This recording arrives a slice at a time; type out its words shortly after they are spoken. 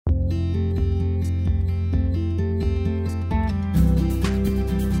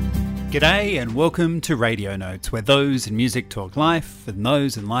G'day and welcome to Radio Notes, where those in music talk life and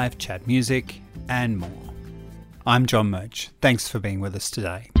those in life chat music and more. I'm John Murch. Thanks for being with us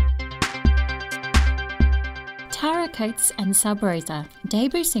today. Tara Coates and Sub Rosa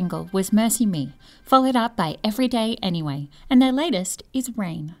debut single was Mercy Me, followed up by Everyday Anyway, and their latest is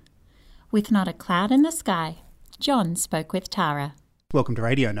Rain. With not a cloud in the sky, John spoke with Tara. Welcome to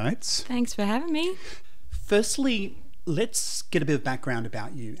Radio Notes. Thanks for having me. Firstly, let's get a bit of background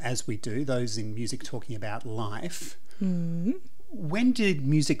about you, as we do, those in music talking about life. When did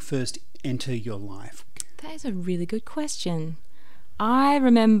music first enter your life? That is a really good question. I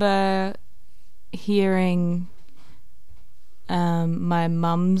remember hearing my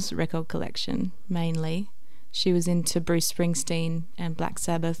mum's record collection, mainly. She was into Bruce Springsteen and Black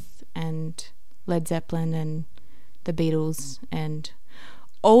Sabbath and Led Zeppelin and the Beatles, and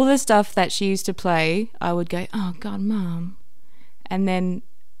all the stuff that she used to play, I would go, oh God, Mum. And then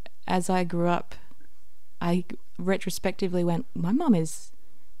as I grew up, I retrospectively went, my mum is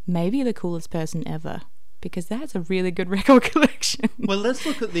maybe the coolest person ever, because that's a really good record collection. Well, let's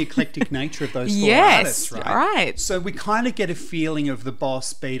look at the eclectic nature of those four yes, artists, right? Right. So we kind of get a feeling of the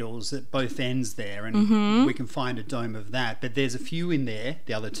boss Beatles at both ends there, and we can find a dome of that. But there's a few in there,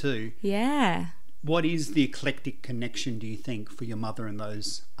 the other two. Yeah. What is the eclectic connection, do you think, for your mother and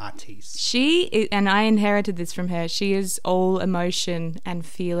those artists? And I inherited this from her, she is all emotion and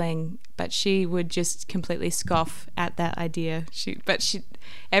feeling, but she would just completely scoff at that idea.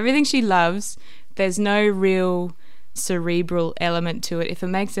 Everything she loves, there's no real cerebral element to it. If it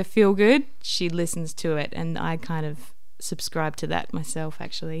makes her feel good, she listens to it, and I kind of subscribe to that myself,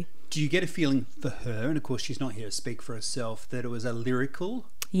 actually. Do you get a feeling for her, and of course she's not here to speak for herself, that it was a lyrical?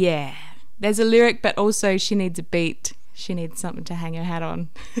 Yeah. There's a lyric, but also she needs a beat. She needs something to hang her hat on.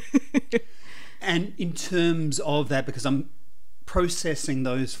 And in terms of that, because I'm processing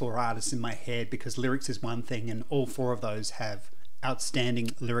those four artists in my head, because lyrics is one thing and all four of those have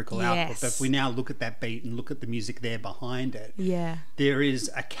outstanding lyrical output. But if we now look at that beat and look at the music there behind it, there is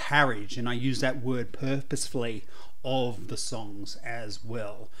a carriage, and I use that word purposefully, of the songs as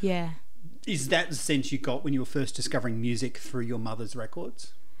well. Yeah. Is that the sense you got when you were first discovering music through your mother's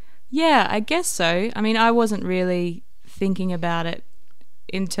records? Yeah, I guess so. I mean, I wasn't really thinking about it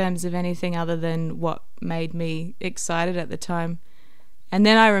in terms of anything other than what made me excited at the time. And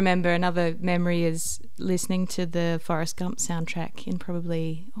then I remember another memory is listening to the Forrest Gump soundtrack in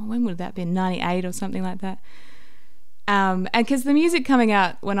probably, when would that have been, 98 or something like that. And because the music coming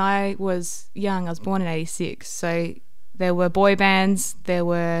out when I was young, I was born in 86, so there were boy bands, there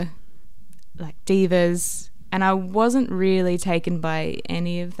were like divas, and I wasn't really taken by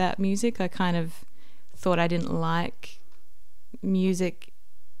any of that music. I kind of thought I didn't like music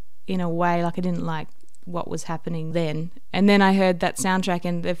in a way, like I didn't like what was happening then. And then I heard that soundtrack,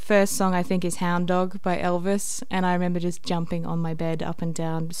 and the first song I think is Hound Dog by Elvis, and I remember just jumping on my bed up and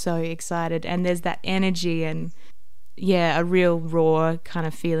down, so excited. And there's that energy and, yeah, a real raw kind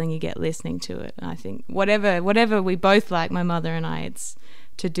of feeling you get listening to it. And I think whatever we both like, my mother and I, it's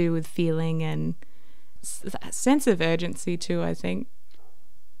to do with feeling and a sense of urgency too, I think.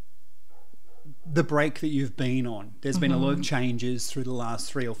 The break that you've been on, there's been a lot of changes through the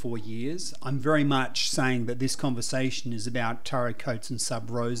last 3 or 4 years. I'm very much saying that this conversation is about Tara Coates and Sub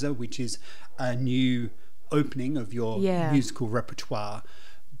Rosa, which is a new opening of your musical repertoire.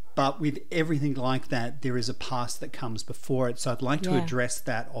 But with everything like that, there is a past that comes before it. So I'd like to address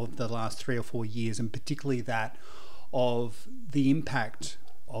that of the last 3 or 4 years, and particularly that of the impact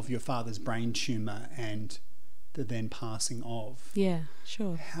of your father's brain tumour and the then passing of. Yeah,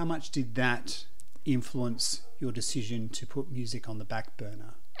 sure. How much did that influence your decision to put music on the back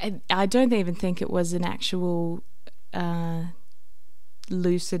burner? I don't even think it was an actual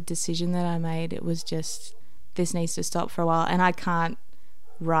lucid decision that I made. It was just, this needs to stop for a while, and I can't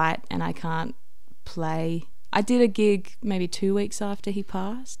write and I can't play. I did a gig maybe 2 weeks after he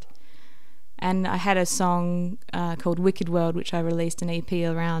passed, and I had a song called Wicked World, which I released an EP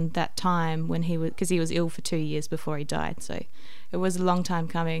around that time when because he was ill for 2 years before he died, so it was a long time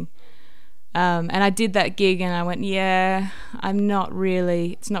coming. And I did that gig and I went, it's not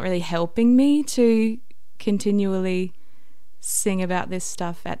really helping me to continually sing about this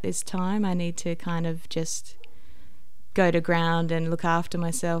stuff at this time. I need to kind of just go to ground and look after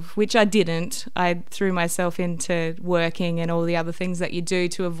myself, which I didn't. I threw myself into working and all the other things that you do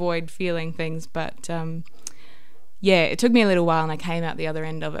to avoid feeling things, but it took me a little while and I came out the other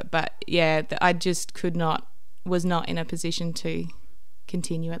end of it. But I just was not in a position to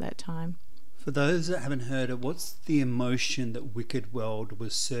continue at that time. For those that haven't heard it, what's the emotion that Wicked World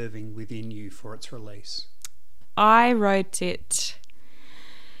was serving within you for its release? I wrote it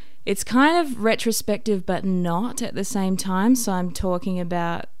It's kind of retrospective but not at the same time. So I'm talking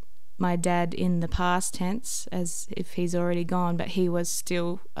about my dad in the past tense as if he's already gone, but he was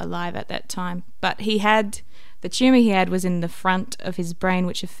still alive at that time. But the tumour he had was in the front of his brain,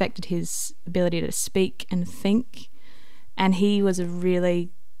 which affected his ability to speak and think. And he was a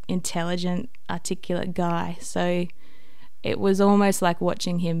really intelligent, articulate guy. So it was almost like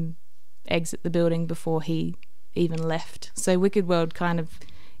watching him exit the building before he even left. So Wicked World kind of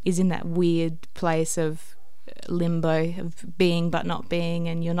is in that weird place of limbo, of being but not being,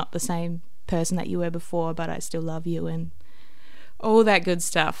 and you're not the same person that you were before, but I still love you, and all that good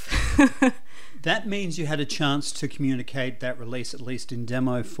stuff. That means you had a chance to communicate that release, at least in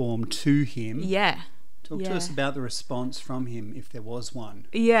demo form, to him. Yeah. Talk to us about the response from him, if there was one.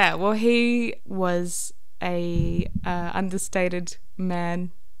 Yeah, well, he was a understated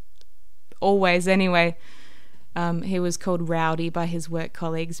man, always anyway. He was called Rowdy by his work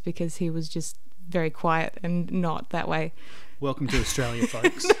colleagues because he was just very quiet and not that way. Welcome to Australia,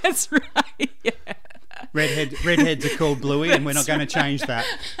 folks. That's right, yeah. Redheads are called Bluey, and we're not going to change that.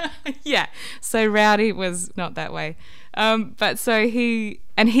 Yeah, so Rowdy was not that way. But so he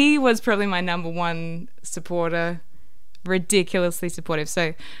was probably my number one supporter, ridiculously supportive.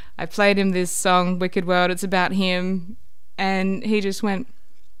 So I played him this song, Wicked World, it's about him, and he just went,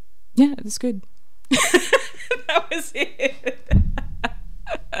 yeah, it's good. That was it.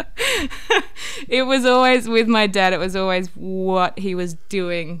 It was always, with my dad, it was always what he was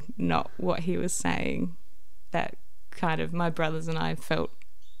doing, not what he was saying. That kind of, my brothers and I felt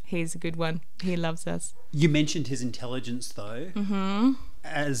he's a good one. He loves us. You mentioned his intelligence, though. Mm-hmm.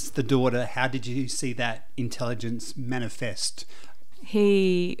 As the daughter, how did you see that intelligence manifest?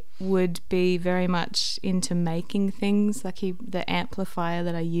 He would be very much into making things. Like the amplifier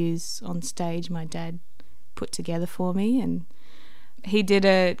that I use on stage, my dad put together for me, and he did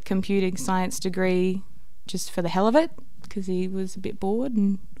a computing science degree just for the hell of it because he was a bit bored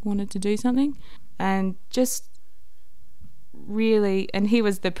and wanted to do something, and just really, and he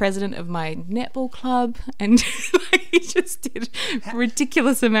was the president of my netball club, and like, he just did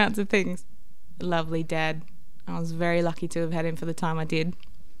ridiculous amounts of things. Lovely dad. I was very lucky to have had him for the time I did.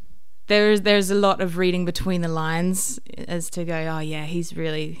 There's a lot of reading between the lines as to go, oh yeah, he's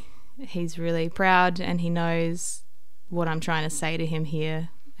really proud and he knows what I'm trying to say to him here.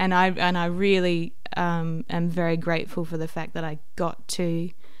 And I really am very grateful for the fact that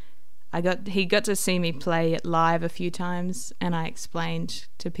he got to see me play it live a few times, and I explained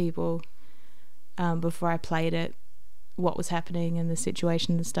to people before I played it what was happening and the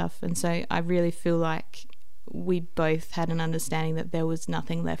situation and stuff. And so I really feel like we both had an understanding that there was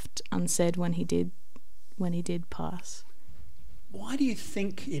nothing left unsaid when he did pass. Why do you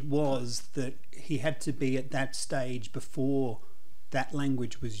think it was that he had to be at that stage before that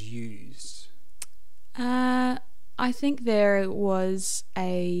language was used? I think there was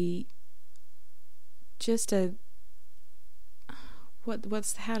how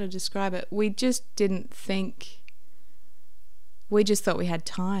to describe it? We just didn't think. We just thought we had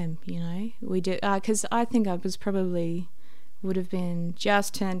time, you know. We did, because I think I would have been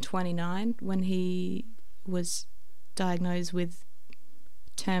just turned 29 when he was diagnosed with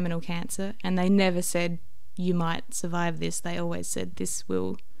terminal cancer, and they never said you might survive this. They always said this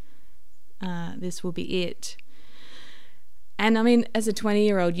will be it. And I mean, as a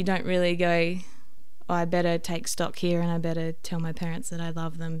 20-year-old, you don't really go, oh, I better take stock here and I better tell my parents that I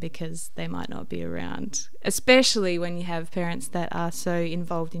love them because they might not be around, especially when you have parents that are so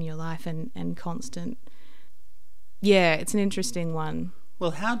involved in your life and constant. Yeah, it's an interesting one.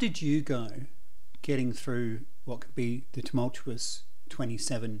 Well, how did you go getting through what could be the tumultuous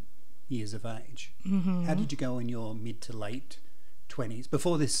 27 years of age? Mm-hmm. How did you go in your mid to late 20s,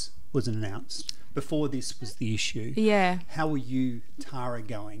 before this was announced, before this was the issue? Yeah. How were you, Tara,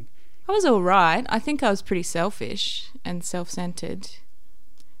 going? I was all right. I think I was pretty selfish and self-centered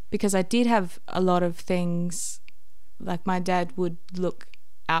because I did have a lot of things, like my dad would look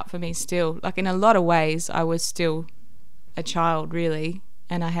out for me still. Like in a lot of ways, I was still a child, really,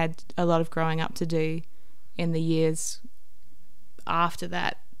 and I had a lot of growing up to do in the years after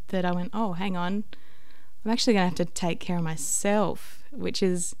that I went, oh, hang on, I'm actually going to have to take care of myself, which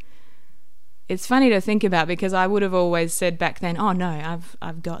is, it's funny to think about because I would have always said back then, oh no,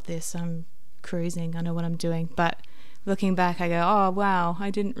 I've got this, I'm cruising, I know what I'm doing. But looking back, I go, oh wow, I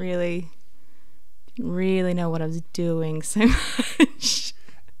didn't really know what I was doing so much.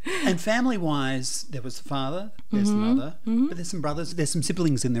 And family-wise, there was the father, there's the mother, but there's some brothers, there's some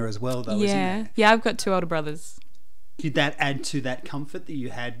siblings in there as well, though, isn't there? Yeah, I've got 2 older brothers. Did that add to that comfort that you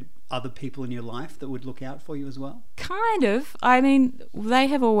had other people in your life that would look out for you as well? Kind of. I mean, they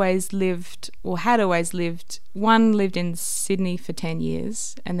have always lived, or had always lived. One lived in Sydney for 10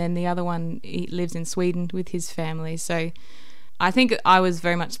 years, and then the other one, he lives in Sweden with his family. So I think I was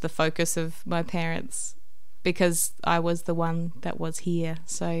very much the focus of my parents because I was the one that was here.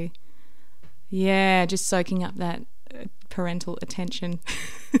 So, yeah, just soaking up that parental attention.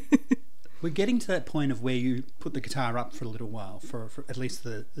 We're getting to that point of where you put the guitar up for a little while, for at least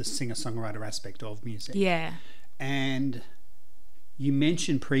the singer-songwriter aspect of music. Yeah. And you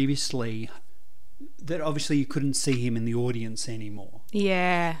mentioned previously that obviously you couldn't see him in the audience anymore.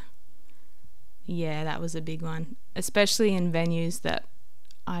 Yeah. Yeah, that was a big one, especially in venues that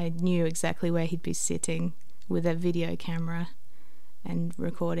I knew exactly where he'd be sitting with a video camera and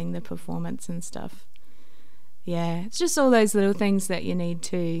recording the performance and stuff. Yeah, it's just all those little things that you need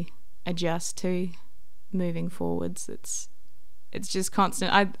to adjust to moving forwards. It's just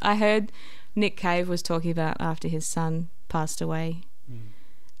constant. I heard Nick Cave was talking about after his son passed away,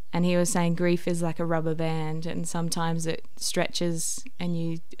 and he was saying grief is like a rubber band, and sometimes it stretches and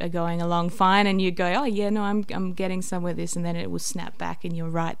you are going along fine and you go, oh yeah, no, I'm getting somewhere with this, and then it will snap back and you're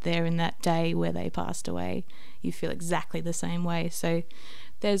right there in that day where they passed away. You feel exactly the same way. So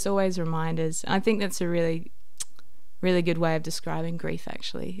there's always reminders. I think that's a really good way of describing grief,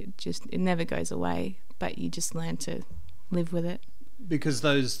 actually. It never goes away, but you just learn to live with it. Because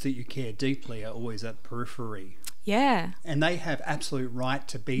those that you care deeply are always at the periphery. Yeah. And they have absolute right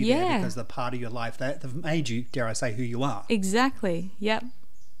to be there because they're part of your life. They've made you, dare I say, who you are. Exactly. Yep.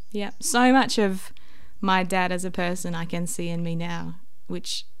 So much of my dad as a person I can see in me now,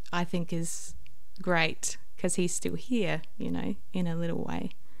 which I think is great because he's still here, in a little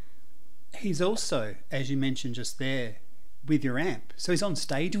way. He's also, as you mentioned just there, with your amp. So he's on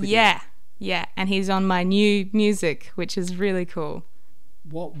stage with you. Yeah, and he's on my new music, which is really cool.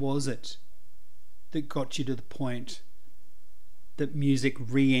 What was it that got you to the point that music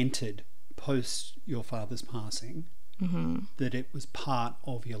re-entered post your father's passing, that it was part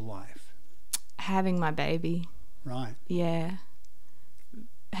of your life? Having my baby. Right. Yeah.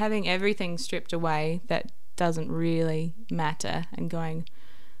 Having everything stripped away that doesn't really matter and going,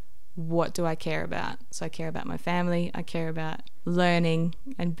 what do I care about? So I care about my family, I care about learning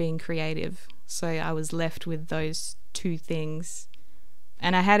and being creative. So I was left with those two things.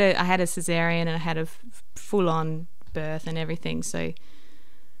 And I had a cesarean and I had a full-on birth and everything. So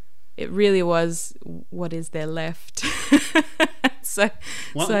it really was, what is there left?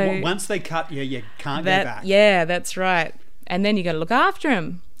 Once they cut you can't go back. Yeah, that's right. And then you got to look after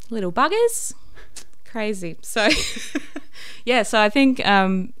them, little buggers. Crazy. So yeah, so I think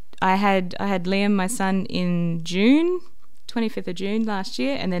I had Liam, my son, in June, 25th of June last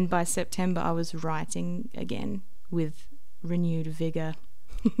year, and then by September I was writing again with renewed vigour.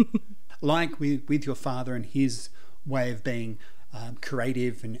 Like with your father and his way of being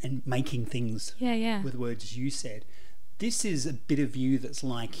creative and making things with words, you said, this is a bit of you that's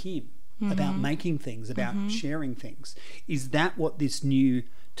like him, about making things, about sharing things. Is that what this new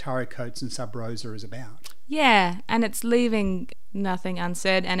Tara Coates and Sub Rosa is about? Yeah, and it's leaving nothing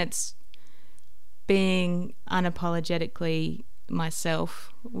unsaid, and it's being unapologetically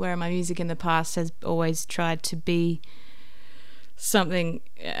myself, where my music in the past has always tried to be something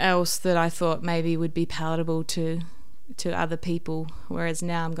else that I thought maybe would be palatable to other people, whereas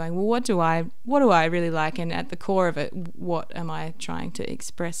now I'm going, well, what do I really like, and at the core of it, what am I trying to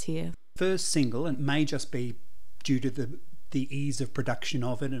express here? First single, and it may just be due to the ease of production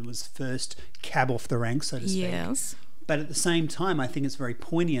of it, and it was first cab off the rank, so to speak. Yes. But at the same time, I think it's very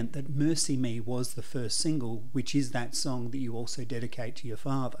poignant that Mercy Me was the first single, which is that song that you also dedicate to your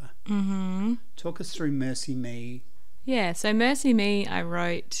father. Talk us through Mercy Me. Yeah, so Mercy Me I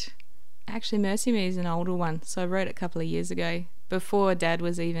wrote... Actually, Mercy Me is an older one, so I wrote it a couple of years ago, before Dad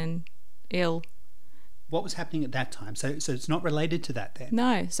was even ill. What was happening at that time? So it's not related to that then?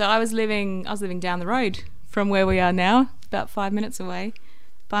 No, so I was living down the road from where we are now, about 5 minutes away,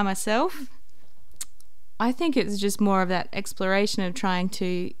 by myself. I think it's just more of that exploration of trying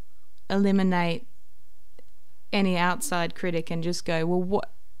to eliminate any outside critic and just go, well,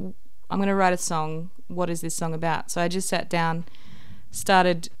 I'm going to write a song. What is this song about? So I just sat down,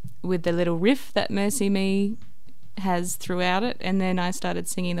 started with the little riff that Mercy Me has throughout it, and then I started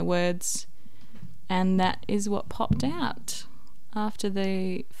singing the words, and that is what popped out. After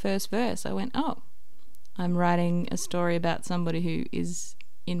the first verse, I went, oh, I'm writing a story about somebody who is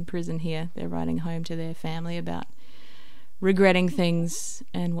in prison here. They're writing home to their family about regretting things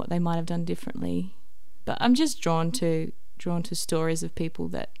and what they might have done differently. But I'm just drawn to drawn to stories of people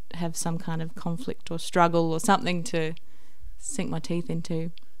that have some kind of conflict or struggle or something to sink my teeth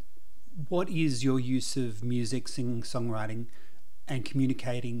into. What is your use of music, singing, songwriting, and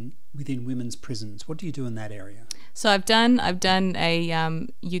communicating within women's prisons? What do you do in that area? So I've done a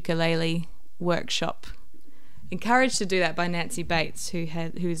ukulele workshop, encouraged to do that by Nancy Bates,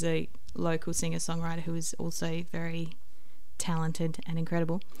 who's a local singer-songwriter who is also very talented and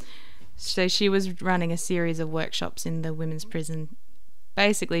incredible. So she was running a series of workshops in the women's prison,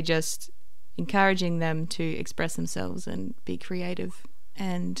 basically just encouraging them to express themselves and be creative,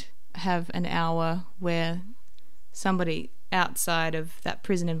 and have an hour where somebody outside of that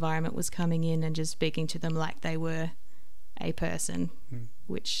prison environment was coming in and just speaking to them like they were a person,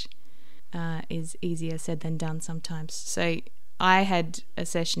 which is easier said than done sometimes. So I had a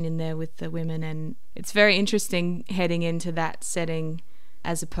session in there with the women, and it's very interesting heading into that setting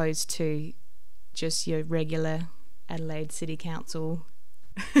as opposed to just your regular Adelaide City Council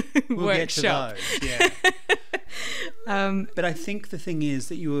we'll workshop. Get to those, yeah. But I think the thing is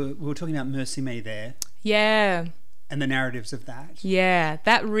that we were talking about Mercy Me there. Yeah. And the narratives of that. Yeah,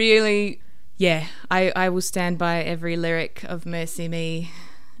 that really... Yeah, I will stand by every lyric of Mercy Me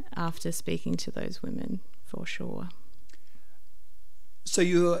after speaking to those women, for sure. So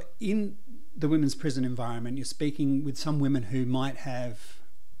you're in the women's prison environment, you're speaking with some women who might have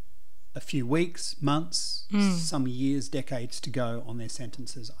a few weeks, months, some years, decades to go on their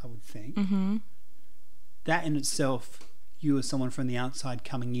sentences, I would think. Mm-hmm. That in itself, you as someone from the outside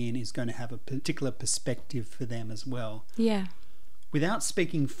coming in, is going to have a particular perspective for them as well. Yeah. Without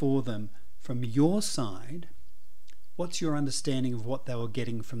speaking for them, from your side, what's your understanding of what they were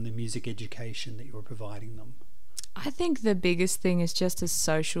getting from the music education that you were providing them? I think the biggest thing is just a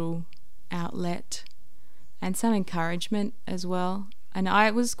social outlet and some encouragement as well. And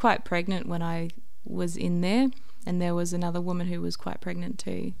I was quite pregnant when I was in there, and there was another woman who was quite pregnant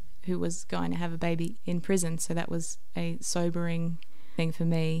too, who was going to have a baby in prison. So that was a sobering thing for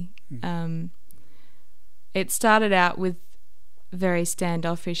me. It started out with very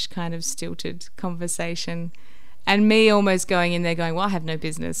standoffish, kind of stilted conversation, and me almost going in there going, well, I have no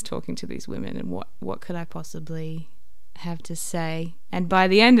business talking to these women, and what could I possibly have to say? And by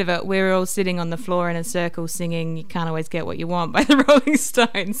the end of it, we were all sitting on the floor in a circle singing You Can't Always Get What You Want by the Rolling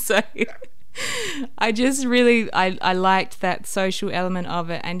Stones. So I just really, I liked that social element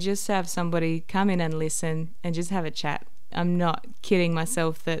of it, and just have somebody come in and listen and just have a chat. I'm not kidding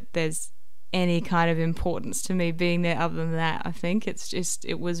myself that there's any kind of importance to me being there other than that. I think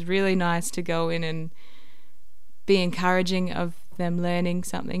it was really nice to go in and be encouraging of them learning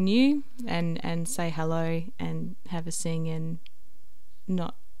something new, and say hello and have a sing and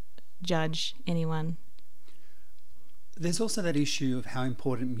not judge anyone. There's also that issue of how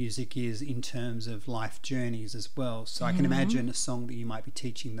important music is in terms of life journeys as well. So I can imagine a song that you might be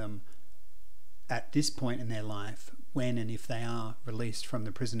teaching them at this point in their life, when and if they are released from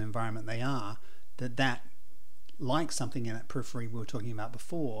the prison environment they are, that like something in that periphery we were talking about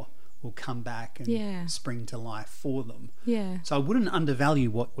before, will come back and spring to life for them. Yeah. So I wouldn't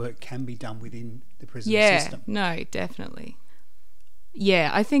undervalue what work can be done within the prison system. No, definitely. Yeah,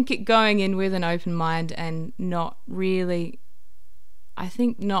 I think going in with an open mind and not really, I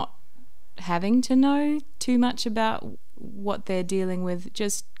think not having to know too much about what they're dealing with,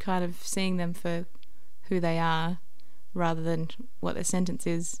 just kind of seeing them for who they are rather than what their sentence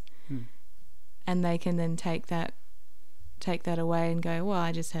is. And they can then take that away and go, well,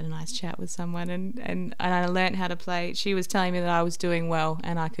 I just had a nice chat with someone, and I learnt how to play. She was telling me that I was doing well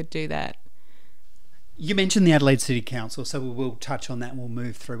and I could do that. You mentioned the Adelaide City Council, so we'll touch on that and we'll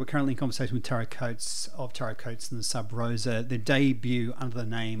move through. We're currently in conversation with Tara Coates of Tara Coates and the Sub Rosa. The debut under the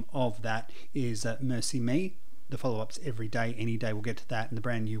name of that is Mercy Me. The follow-up's Every Day, Any Day. We'll get to that, and the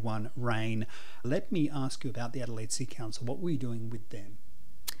brand new one, Rain. Let me ask you about the Adelaide City Council. What were you doing with them?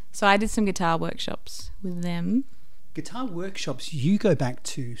 So I did some guitar workshops with them. Guitar workshops, you go back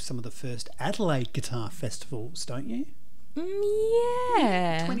to some of the first Adelaide guitar festivals, don't you?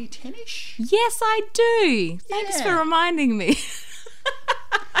 Yeah. 2010-ish? Yes, I do. Thanks for reminding me.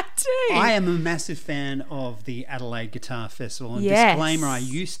 I do. I am a massive fan of the Adelaide Guitar Festival. And disclaimer, I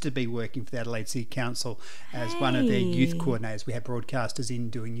used to be working for the Adelaide City Council as one of their youth coordinators. We had broadcasters in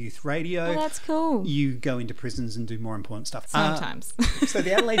doing youth radio. Oh, that's cool. You go into prisons and do more important stuff. Sometimes. So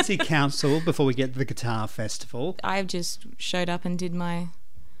the Adelaide City Council, before we get to the Guitar Festival. I've just showed up and did my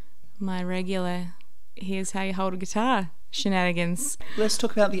regular, here's how you hold a guitar shenanigans. Let's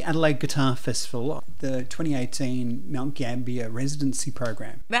talk about the Adelaide Guitar Festival, the 2018 Mount Gambier residency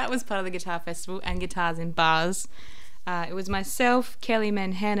program. That was part of the Guitar Festival and Guitars in Bars. It was myself, Kelly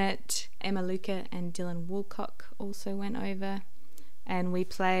Manhattan, Emma Luca and Dylan Woolcock also went over, and we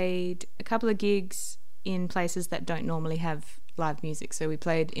played a couple of gigs in places that don't normally have live music. So we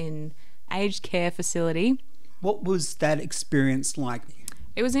played in aged care facility. What was that experience like?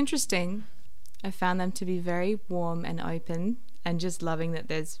 It was interesting. I found them to be very warm and open and just loving that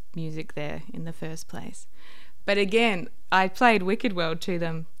there's music there in the first place. But again, I played Wicked World to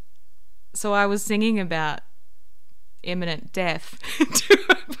them. So I was singing about imminent death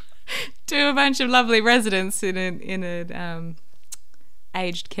to a bunch of lovely residents in an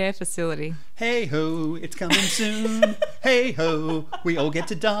aged care facility. Hey ho, it's coming soon. Hey ho, we all get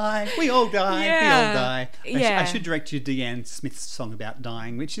to die. We all die. Yeah. We all die. Yeah. I should direct you to Deanne Smith's song about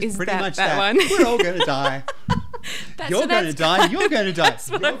dying, which is pretty that much that that. one? We're all going to die. You're going to die. You're going to die.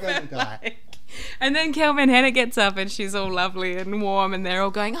 You're going to die. Like. And then Kel Manhattan gets up and she's all lovely and warm, and they're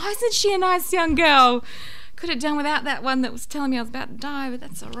all going, "Oh, isn't she a nice young girl? Could have done without that one that was telling me I was about to die, but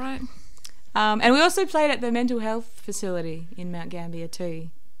that's all right." And we also played at the mental health facility in Mount Gambier too,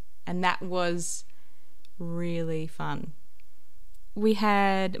 and that was really fun. We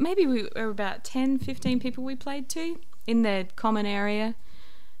had, maybe we were about 10, 15 people we played to in the common area,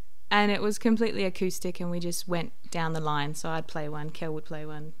 and it was completely acoustic, and we just went down the line. So I'd play one, Kel would play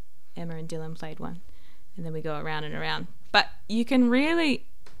one, Emma and Dylan played one, and then we go around and around. But you can really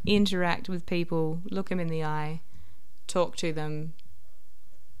interact with people, look them in the eye, talk to them,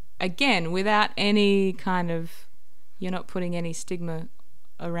 again, without any kind of, you're not putting any stigma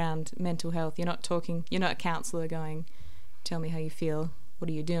around mental health. You're not a counsellor going, "Tell me how you feel, what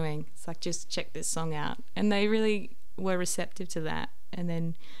are you doing?" It's like, just check this song out. And they really were receptive to that. And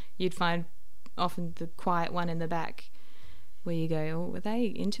then you'd find often the quiet one in the back where you go, "Oh, were they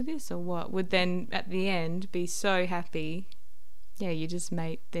into this or what?" Would then at the end be so happy. Yeah, you just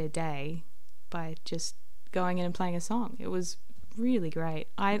made their day by just going in and playing a song. It was really great.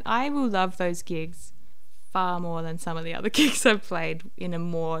 I will love those gigs far more than some of the other gigs I've played in a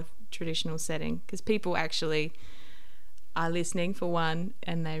more traditional setting, because people actually are listening for one,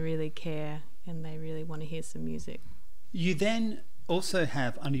 and they really care and they really want to hear some music. You then also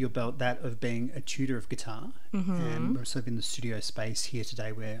have under your belt that of being a tutor of guitar, and we're sort of in the studio space here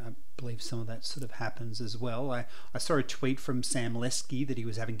today where I believe some of that sort of happens as well. I saw a tweet from Sam Lesky that he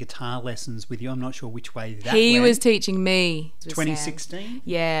was having guitar lessons with you. I'm not sure which way that He went. was teaching me. 2016?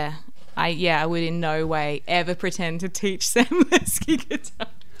 Yeah. I would in no way ever pretend to teach Sam Lesky guitar.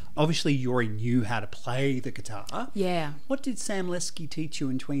 Obviously, you already knew how to play the guitar. Yeah. What did Sam Lesky teach you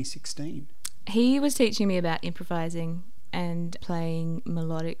in 2016? He was teaching me about improvising and playing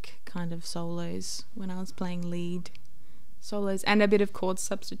melodic kind of solos when I was playing lead solos, and a bit of chord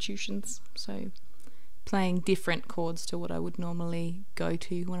substitutions. So playing different chords to what I would normally go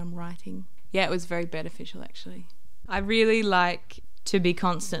to when I'm writing. Yeah, it was very beneficial actually. I really like to be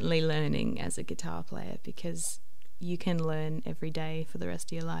constantly learning as a guitar player, because you can learn every day for the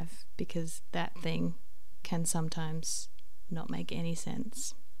rest of your life, because that thing can sometimes not make any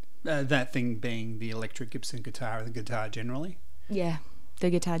sense. That thing being the electric Gibson guitar, or the guitar generally? Yeah, the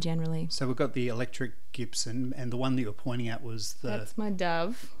guitar generally. So we've got the electric Gibson, and the one that you were pointing at was the... That's my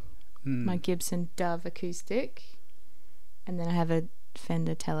Dove, my Gibson Dove acoustic. And then I have a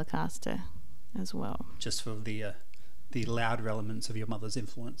Fender Telecaster as well. Just for the louder elements of your mother's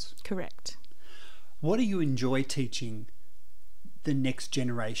influence. Correct. What do you enjoy teaching the next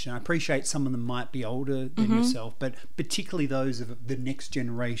generation? I appreciate some of them might be older than yourself, but particularly those of the next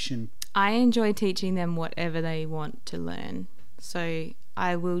generation. I enjoy teaching them whatever they want to learn. So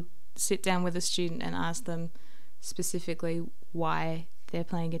I will sit down with a student and ask them specifically why they're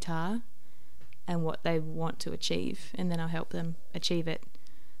playing guitar and what they want to achieve, and then I'll help them achieve it.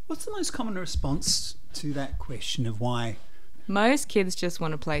 What's the most common response to that question of why? Most kids just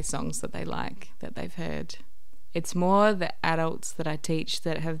want to play songs that they like, that they've heard. It's more the adults that I teach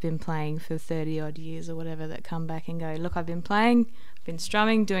that have been playing for 30 odd years or whatever that come back and go, "Look, I've been playing, I've been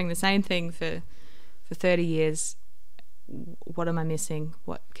strumming, doing the same thing for 30 years. What am I missing?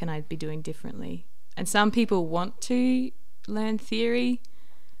 What can I be doing differently?" And some people want to learn theory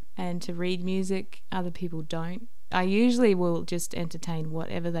and to read music, other people don't. I usually will just entertain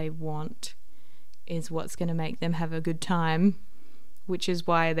whatever they want is what's going to make them have a good time, which is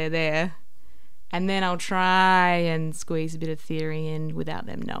why they're there. And then I'll try and squeeze a bit of theory in without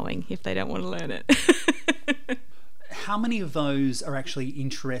them knowing if they don't want to learn it. How many of those are actually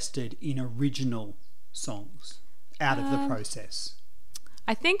interested in original songs out of the process?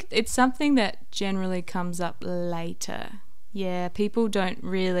 I think it's something that generally comes up later. Yeah, people don't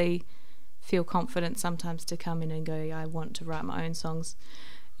really feel confident sometimes to come in and go, "I want to write my own songs."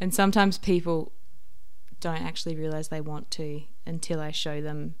 And sometimes people don't actually realise they want to until I show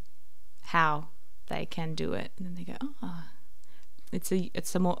them how they can do it. And then they go, oh.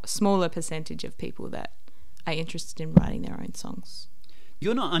 It's a more smaller percentage of people that are interested in writing their own songs.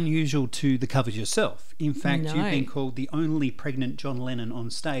 You're not unusual to the covers yourself. In fact, No. you've been called the only pregnant John Lennon on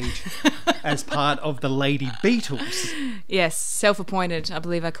stage as part of the Lady Beatles. Yes, self-appointed. I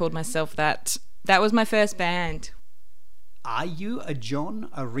believe I called myself that. That was my first band. Are you a John,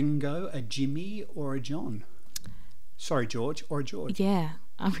 a Ringo, a Jimmy, or a John? Sorry, George, or a George. Yeah,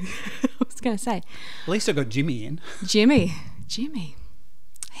 I was going to say. At least I got Jimmy in. Jimmy.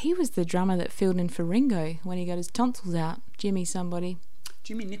 He was the drummer that filled in for Ringo when he got his tonsils out. Jimmy somebody.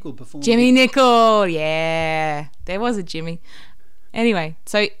 Jimmy Nicol performed. Jimmy Nicol, yeah. There was a Jimmy. Anyway,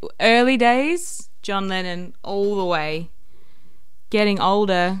 so early days, John Lennon all the way. Getting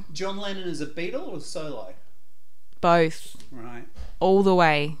older, John Lennon as a Beatle or solo? both, Right. all the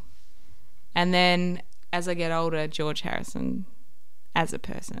way. And then as I get older, George Harrison as a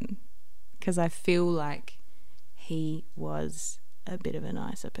person. Because I feel like he was a bit of a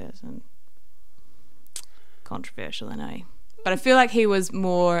nicer person. Controversial, I know. But I feel like he was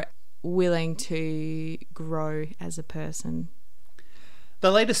more willing to grow as a person.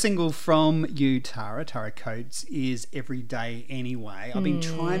 The latest single from you, Tara Coates, is Every Day Anyway. I've been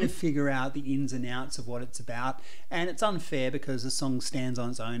trying to figure out the ins and outs of what it's about, and it's unfair because the song stands on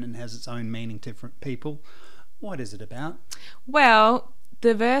its own and has its own meaning to different people. What is it about? Well,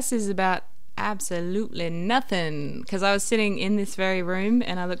 the verse is about absolutely nothing, because I was sitting in this very room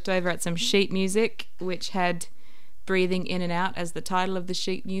and I looked over at some sheet music which had Breathing In and Out as the title of the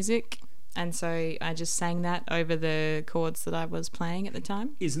sheet music, and so I just sang that over the chords that I was playing at the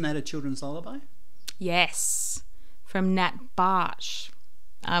time. Isn't that a children's lullaby? Yes, from Nat Barsh.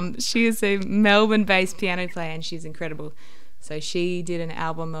 She is a Melbourne-based piano player and she's incredible. So she did an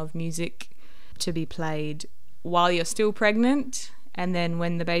album of music to be played while you're still pregnant, and then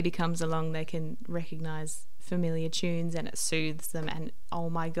when the baby comes along they can recognise familiar tunes and it soothes them, and oh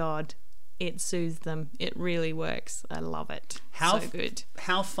my God, it soothes them. It really works. I love it. So good.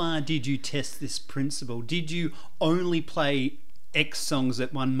 How far did you test this principle? Did you only play X songs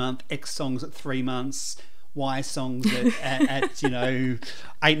at 1 month, X songs at 3 months, Y songs at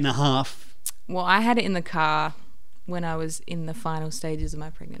 8.5? Well, I had it in the car when I was in the final stages of my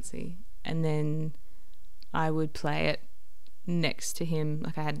pregnancy, and then I would play it next to him,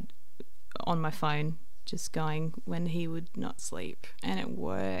 like I had on my phone, just going when he would not sleep, and it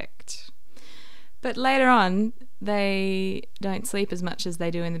worked. But later on, they don't sleep as much as they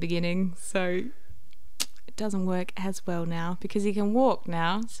do in the beginning, so it doesn't work as well now because he can walk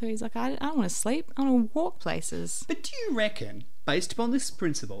now. So he's like, I don't want to sleep, I want to walk places. But do you reckon, based upon this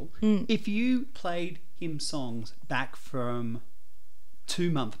principle, if you played him songs back from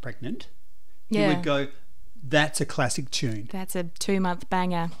 2 month pregnant, he would go, that's a classic tune. That's a 2 month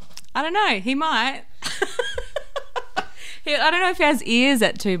banger. I don't know, he might. I don't know if he has ears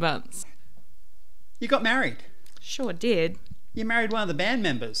at 2 months. You got married. Sure did. You married one of the band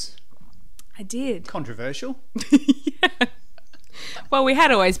members. I did. Controversial. Yeah. Well, we had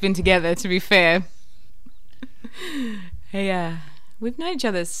always been together, to be fair. Yeah. We've known each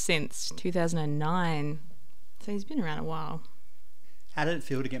other since 2009. So he's been around a while. How did it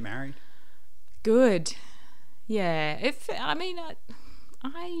feel to get married? Good. Yeah.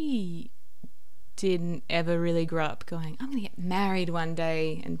 I didn't ever really grow up going, I'm going to get married one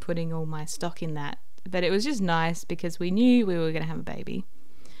day and putting all my stock in that. But it was just nice because we knew we were going to have a baby.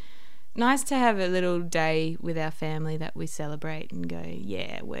 Nice to have a little day with our family that we celebrate and go,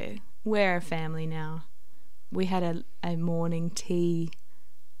 yeah, we're a family now. We had a morning tea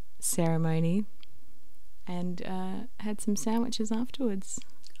ceremony and had some sandwiches afterwards.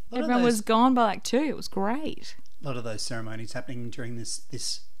 Everyone was gone by like 2. It was great. A lot of those ceremonies happening during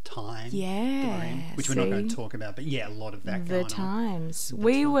this time. Yeah. Which we're not going to talk about, but yeah, a lot of that going on. The times.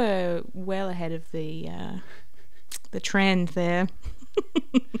 We were well ahead of the trend there.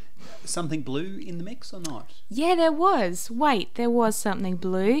 Something blue in the mix or not? Yeah, there was. Wait, there was something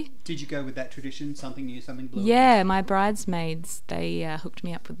blue. Did you go with that tradition? Something new, something blue? Yeah, my bridesmaids, they hooked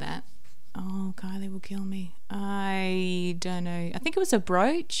me up with that. Oh, Kylie will kill me. I don't know. I think it was a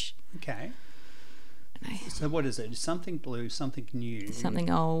brooch. Okay. So what is it? Something blue, something new. Something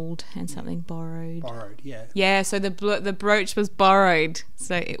old and something borrowed. Borrowed, yeah. Yeah, so the brooch was borrowed.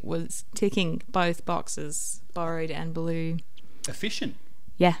 So it was ticking both boxes, borrowed and blue. Efficient.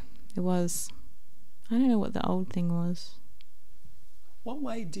 Yeah, it was. I don't know what the old thing was. What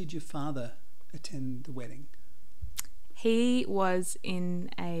way did your father attend the wedding? He was in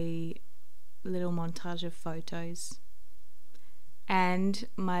a little montage of photos. And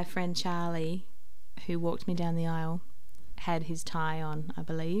my friend Charlie, who walked me down the aisle, had his tie on, I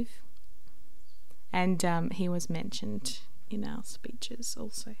believe. And he was mentioned in our speeches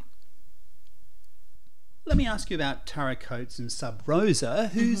also. Let me ask you about Tara Coates and Sub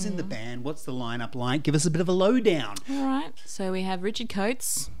Rosa. Who's in the band? What's the lineup like? Give us a bit of a lowdown. All right. So we have Richard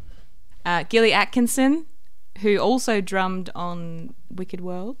Coates, Gilly Atkinson, who also drummed on Wicked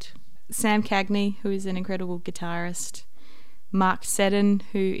World, Sam Cagney, who is an incredible guitarist, Mark Seddon,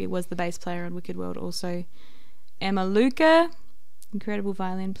 who was the bass player on Wicked World also, Emma Luca, incredible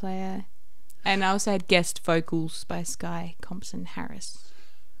violin player, and I also had guest vocals by Sky Compson Harris.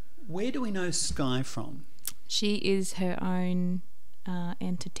 Where do we know Sky from? She is her own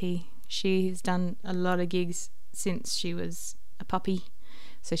entity. She has done a lot of gigs since she was a puppy,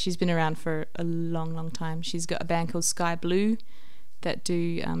 so she's been around for a long, long time. She's got a band called Sky Blue that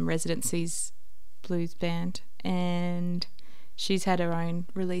do residencies, blues band, and she's had her own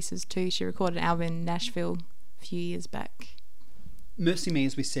releases too. She recorded an album in Nashville a few years back. Mercy Me,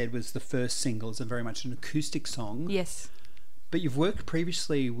 as we said, was the first single. It's a very much an acoustic song. Yes. But you've worked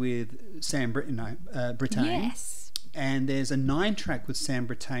previously with Sam Brittain. Yes. And there's a 9-track with Sam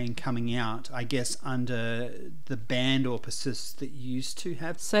Brittain coming out, I guess, under the band auspices that you used to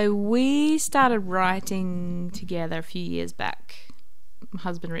have. So we started writing together a few years back. My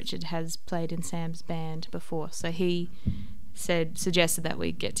husband Richard has played in Sam's band before, so he suggested that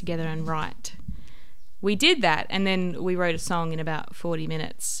we get together and write. We did that, and then we wrote a song in about 40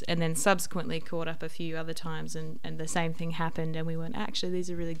 minutes, and then subsequently caught up a few other times, and the same thing happened, and we went, actually,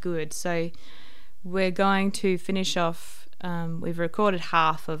 these are really good. So we're going to finish off, we've recorded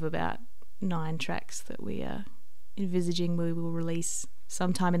half of about 9 tracks that we are envisaging we will release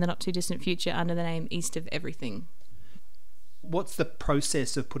sometime in the not-too-distant future under the name East of Everything. What's the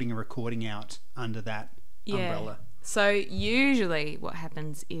process of putting a recording out under that umbrella? So usually what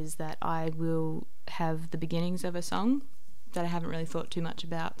happens is that I will have the beginnings of a song that I haven't really thought too much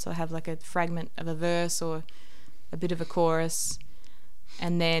about. So I have like a fragment of a verse or a bit of a chorus,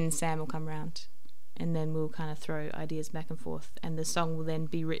 and then Sam will come round, and then we'll kind of throw ideas back and forth, and the song will then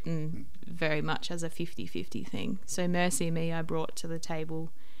be written very much as a 50-50 thing. So Mercy Me I brought to the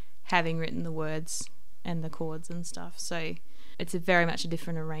table having written the words and the chords and stuff. So it's very much a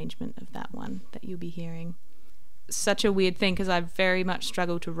different arrangement of that one that you'll be hearing. Such a weird thing because I very much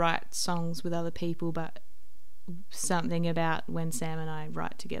struggle to write songs with other people, but something about when Sam and I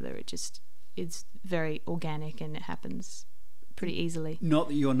write together, it's very organic and it happens pretty easily. Not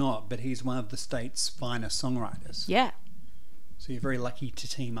that you're not, but he's one of the state's finest songwriters. Yeah. So you're very lucky to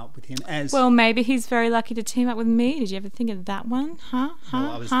team up with him. Well, maybe he's very lucky to team up with me. Did you ever think of that one? No,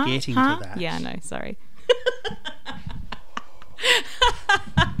 I was getting to that. Yeah, I know, sorry.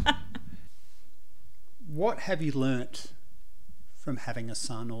 What have you learnt from having a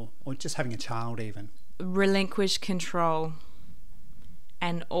son or just having a child even? Relinquish control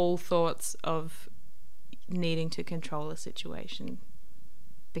and all thoughts of needing to control a situation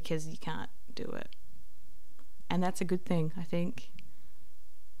because you can't do it. And that's a good thing, I think.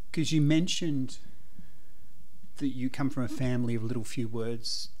 Because you mentioned that you come from a family of little few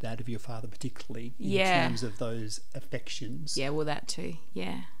words, that of your father particularly, in terms of those affections. Yeah, well, that too,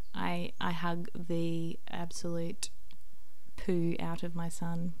 yeah. I hug the absolute poo out of my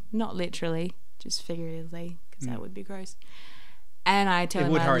son. Not literally, just figuratively, because that would be gross. And I tell him I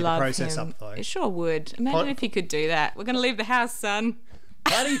love him. It would hurry the process up, though. It sure would. Imagine if he could do that. We're going to leave the house, son.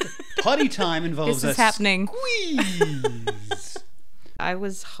 Potty time involves this is happening. Squeeze. I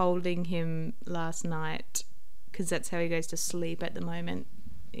was holding him last night because that's how he goes to sleep at the moment,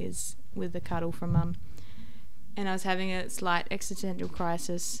 is with the cuddle from Mum. And I was having a slight existential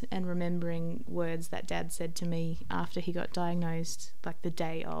crisis and remembering words that Dad said to me after he got diagnosed, like the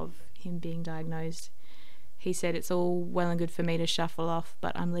day of him being diagnosed. He said, "It's all well and good for me to shuffle off,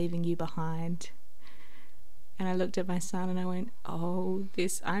 but I'm leaving you behind." And I looked at my son and I went, oh,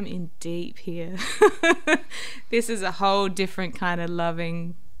 I'm in deep here. This is a whole different kind of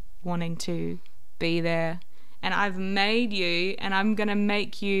loving, wanting to be there. And I've made you, and I'm going to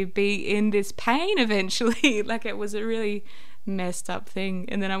make you be in this pain eventually. Like, it was a really messed up thing.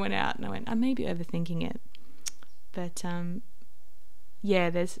 And then I went out and I went, I may be overthinking it. But,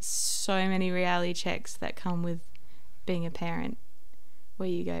 yeah, there's so many reality checks that come with being a parent where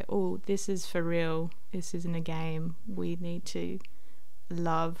you go, oh, this is for real. This isn't a game. We need to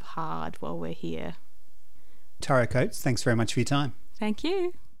love hard while we're here. Tara Coates, thanks very much for your time. Thank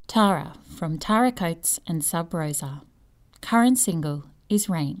you. Tara from Tara Coates and Sub Rosa. Current single is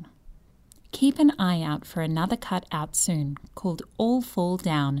Rain. Keep an eye out for another cut out soon called All Fall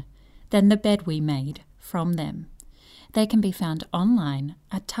Down, then The Bed We Made from them. They can be found online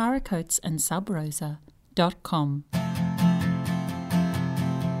at taracoatsandsubrosa.com.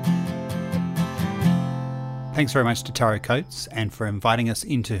 Thanks very much to Tara Coates and for inviting us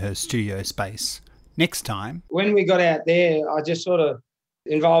into her studio space. Next time. When we got out there, I just sort of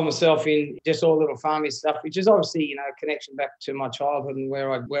involved myself in just all little farming stuff, which is obviously, you know, a connection back to my childhood and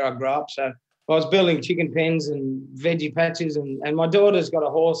where I grew up. So I was building chicken pens and veggie patches, and my daughter's got a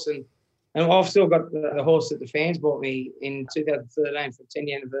horse, and I've still got the horse that the fans bought me in 2013 for the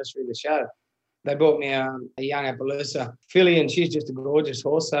 10th anniversary of the show. They bought me a young Appaloosa filly, and she's just a gorgeous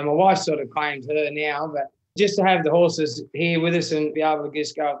horse. So my wife sort of claimed her now, but just to have the horses here with us and be able to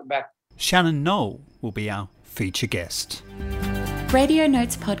just go at the back. Shannon Knoll will be our feature guest.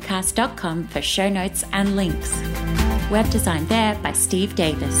 RadioNotesPodcast.com for show notes and links. Web design there by Steve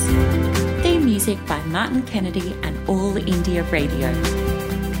Davis. Theme music by Martin Kennedy and All India Radio.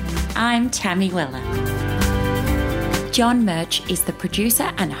 I'm Tammy Weller. John Murch is the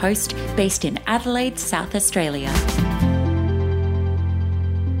producer and host based in Adelaide, South Australia.